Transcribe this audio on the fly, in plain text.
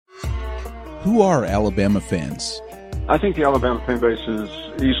Who are Alabama fans? I think the Alabama fan base is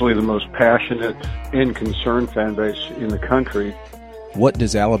easily the most passionate and concerned fan base in the country. What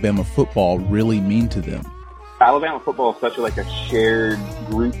does Alabama football really mean to them? Alabama football is such a shared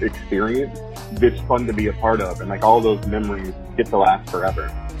group experience that's fun to be a part of, and all those memories get to last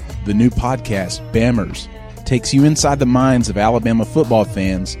forever. The new podcast, Bammers, takes you inside the minds of Alabama football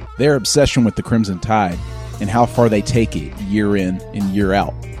fans, their obsession with the Crimson Tide, and how far they take it year in and year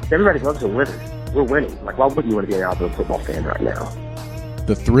out. Everybody loves a winner. We're winning. Why wouldn't you want to be an Alabama football fan right now?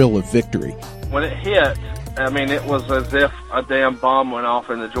 The thrill of victory. When it hit, it was as if a damn bomb went off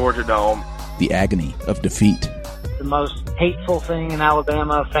in the Georgia Dome. The agony of defeat. The most hateful thing an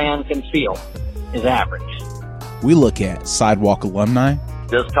Alabama fan can feel is average. We look at sidewalk alumni.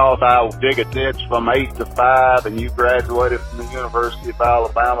 Just because I dig a ditch from 8 to 5 and you graduated from the University of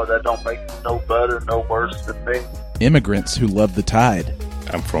Alabama, that don't make you no better, no worse than me. Immigrants who love the Tide.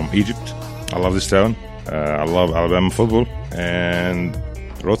 I'm from Egypt. I love this town. I love Alabama football and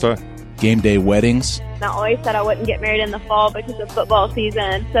Rota. Game day weddings. I always said I wouldn't get married in the fall because of football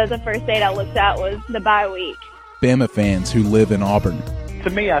season, so the first date I looked at was the bye week. Bama fans who live in Auburn. To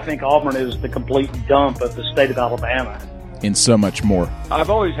me, I think Auburn is the complete dump of the state of Alabama. And so much more. I've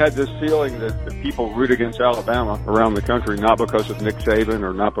always had this feeling that people root against Alabama around the country, not because of Nick Saban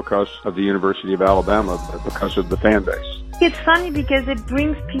or not because of the University of Alabama, but because of the fan base. It's funny because it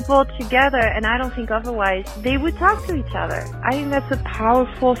brings people together, and I don't think otherwise they would talk to each other. I think that's a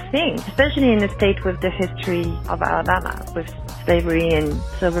powerful thing, especially in a state with the history of Alabama, with slavery and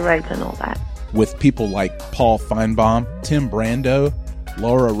civil rights and all that. With people like Paul Feinbaum, Tim Brando,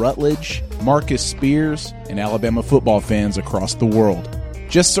 Laura Rutledge, Marcus Spears, and Alabama football fans across the world.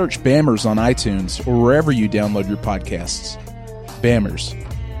 Just search Bammers on iTunes or wherever you download your podcasts. Bammers,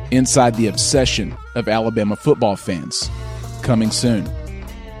 inside the obsession of Alabama football fans. Coming soon.